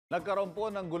Nagkaroon po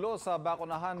ng gulo sa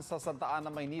bakunahan sa Santa Ana,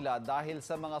 Maynila dahil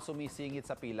sa mga sumisingit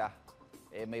sa pila.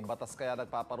 May batas kaya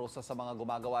nagpaparusa sa mga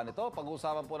gumagawa nito?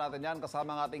 Pag-uusapan po natin yan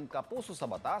kasama ng ating kapuso sa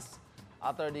Batas,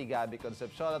 Attorney Gabby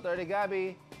Concepcion. Attorney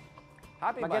Gabby,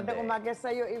 happy Magandang Monday. umaga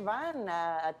sa iyo, Ivan.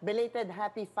 At belated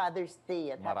Happy Father's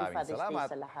Day at Happy Maraming Father's salamat.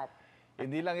 Day sa lahat.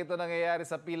 Hindi lang ito nangyayari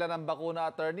sa pila ng bakuna,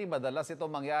 Attorney. Madalas ito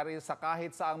mangyari sa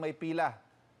kahit saang may pila.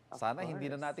 Sana hindi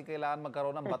na natin kailangan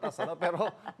magkaroon ng batas. Pero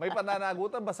may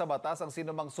pananagutan ba sa batas ang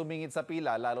sino mang sumingit sa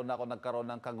pila, lalo na kung nagkaroon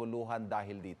ng kaguluhan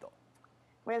dahil dito?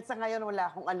 Well, sa ngayon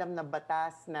wala akong alam na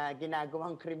batas na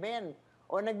ginagawang krimen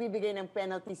o nagbibigay ng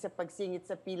penalty sa pagsingit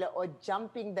sa pila o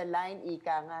jumping the line,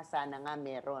 ika nga, sana nga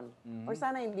meron. O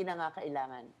sana hindi na nga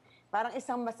kailangan. Parang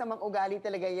isang masamang ugali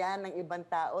talaga yan ng ibang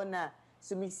tao na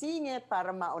sumisingit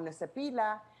para mauna sa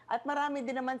pila. At marami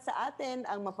din naman sa atin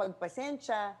ang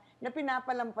mapagpasensya na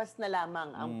pinapalampas na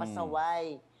lamang ang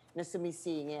pasaway na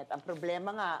sumisingit. Ang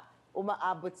problema nga,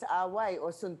 umaabot sa away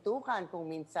o suntukan kung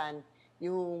minsan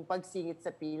yung pagsingit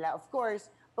sa pila. Of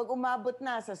course, pag umabot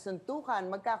na sa suntukan,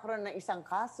 magkakaroon ng isang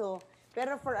kaso,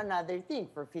 pero for another thing,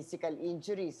 for physical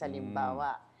injuries,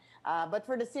 halimbawa. But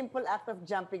for the simple act of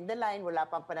jumping the line, wala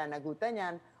pang pananagutan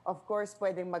yan. Of course,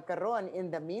 pwedeng magkaroon in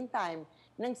the meantime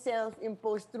ng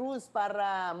self-imposed rules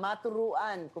para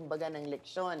maturuan, kumbaga, ng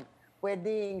leksyon.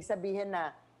 Pwedeng sabihin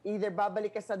na either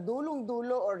babalik ka sa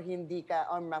dulong-dulo or hindi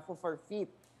ka, or mafu-forfeit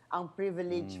ang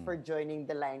privilege for joining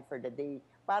the line for the day.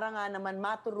 Para nga naman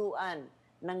maturuan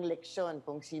ng leksyon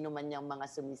kung sino man yung mga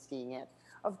sumisingit.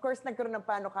 Of course, nagkaroon ng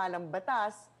panukalang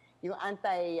batas, yung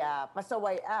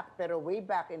Anti-Pasaway Act, pero way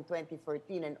back in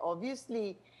 2014. And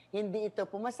obviously, hindi ito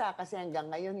pumasa kasi hanggang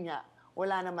ngayon nga,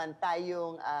 wala naman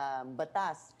tayong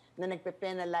batas na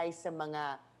nagpe-penalize sa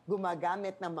mga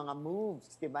gumagamit ng mga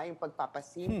moves, di ba? Yung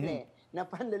pagpapasimple na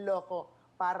panloloko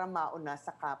para mauna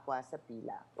sa kapwa sa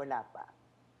pila. Wala pa.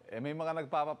 May mga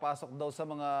nagpapapasok daw sa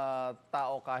mga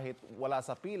tao kahit wala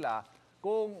sa pila.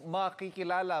 Kung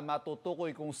makikilala,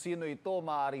 matutukoy kung sino ito,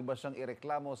 maaari ba siyang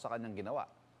ireklamo sa kanyang ginawa?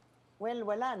 Well,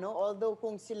 wala, no? Although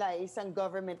kung sila ay isang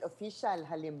government official,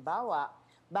 halimbawa,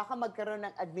 baka magkaroon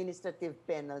ng administrative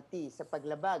penalty sa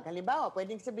paglabag. Halimbawa,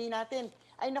 pwedeng sabihin natin,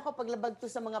 ay nako, paglabag to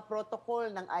sa mga protocol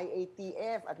ng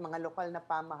IATF at mga lokal na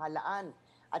pamahalaan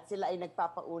at sila ay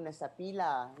nagpapauna sa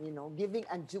pila, giving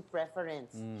undue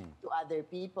preference to other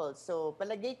people. So,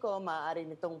 palagay ko, maaari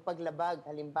nitong paglabag,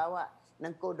 halimbawa,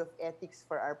 ng Code of Ethics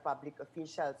for our public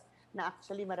officials na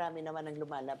actually marami naman ang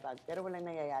lumalabag pero walang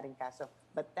nangyayaring kaso.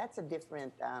 But that's a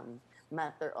different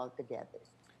matter altogether.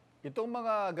 Itong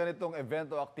mga ganitong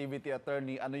event o activity,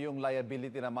 Attorney, ano yung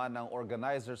liability naman ng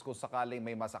organizers kung sakaling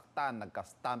may masaktan,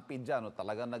 nagka-stampede dyan o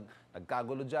talagang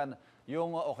nagkagulo dyan,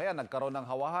 o kaya nagkaroon ng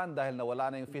hawahan dahil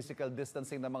nawala na yung physical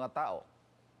distancing ng mga tao?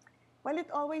 Well,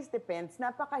 it always depends.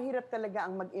 Napakahirap talaga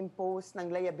ang mag-impose ng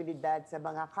liabilidad sa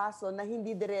mga kaso na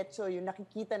hindi diretso yung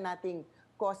nakikita nating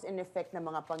cause and effect ng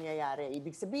mga pangyayari.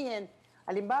 Ibig sabihin,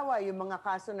 halimbawa, yung mga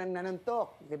kaso na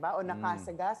nanuntok, di ba, o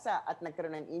nakasagasa at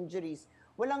nagkaroon ng injuries,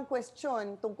 walang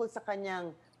question tungkol sa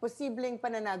kanyang posibleng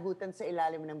pananagutan sa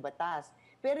ilalim ng batas.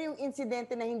 Pero yung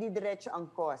insidente na hindi diretso ang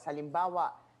cause,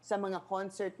 halimbawa, sa mga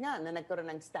concert nga na nagkaroon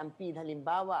ng stampede,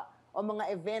 halimbawa, o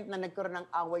mga event na nagkaroon ng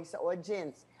away sa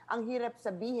audience, ang hirap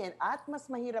sabihin at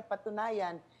mas mahirap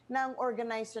patunayan na ang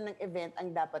organizer ng event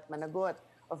ang dapat managot.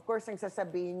 Of course, ang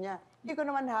sasabihin niya, hindi ko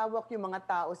naman hawak yung mga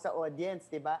tao sa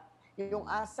audience, di ba? Yung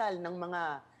asal ng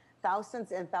mga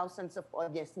thousands and thousands of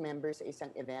audience members sa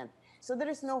isang event. So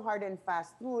there is no hard and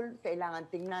fast rule.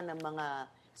 Kailangan tingnan ng mga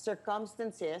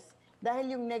circumstances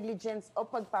dahil yung negligence o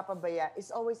pagpapabaya is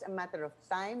always a matter of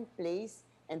time, place,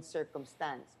 and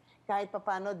circumstance. Kahit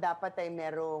papano, dapat ay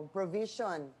merong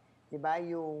provision, di ba?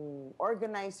 Yung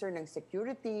organizer ng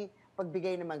security,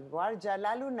 pagbigay ng mga gwardya,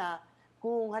 lalo na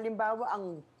kung halimbawa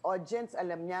ang audience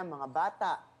alam niya mga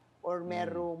bata or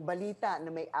merong balita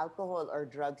na may alcohol or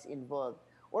drugs involved.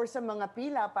 Or sa mga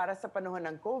pila para sa panahon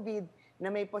ng COVID na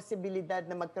may posibilidad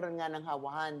na magkaroon nga ng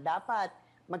hawahan. Dapat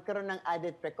magkaroon ng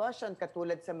added precaution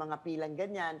katulad sa mga pilang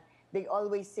ganyan. They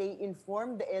always say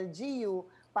inform the LGU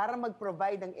para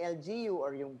mag-provide ng LGU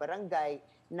or yung barangay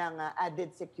ng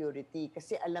added security.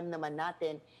 Kasi alam naman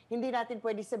natin, hindi natin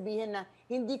pwede sabihin na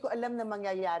hindi ko alam na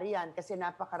mangyayari yan kasi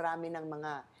napakarami ng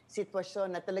mga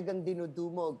sitwasyon na talagang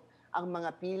dinudumog ang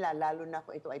mga pila, lalo na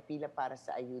kung ito ay pila para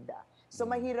sa ayuda. So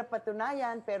mahirap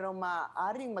patunayan pero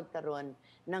maaaring magkaroon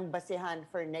ng basehan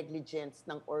for negligence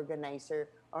ng organizer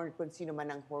or kung sino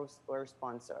man ang host or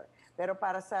sponsor. Pero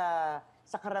para sa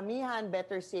karamihan,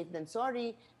 better safe than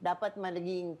sorry, dapat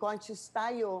maging conscious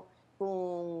tayo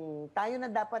kung tayo na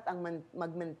dapat ang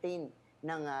mag-maintain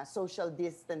ng social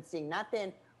distancing natin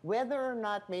whether or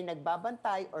not may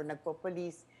nagbabantay or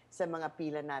nagpo-police sa mga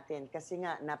pila natin. Kasi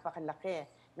nga, napakalaki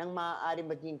ng maaari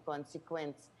maging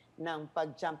consequence ng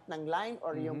pag-jump ng line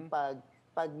or yung pag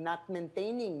not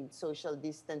maintaining social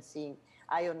distancing,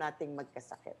 ayaw nating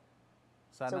magkasakit.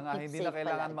 Sana So, nga keep hindi na safe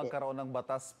kailangan palagi. magkaroon ng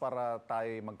batas para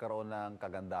tayo magkaroon ng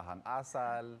kagandahang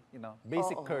asal,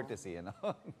 basic Oo. courtesy,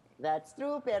 That's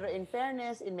true, pero in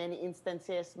fairness, in many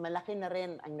instances, malaki na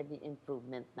rin ang naging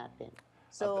improvement natin.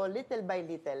 So, little by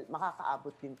little,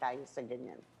 makakaabot din tayo sa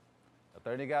ganyan.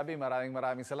 Attorney Gabby,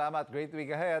 maraming salamat. Great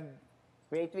week ahead.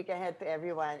 Great week ahead to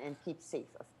everyone and keep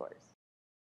safe, of course.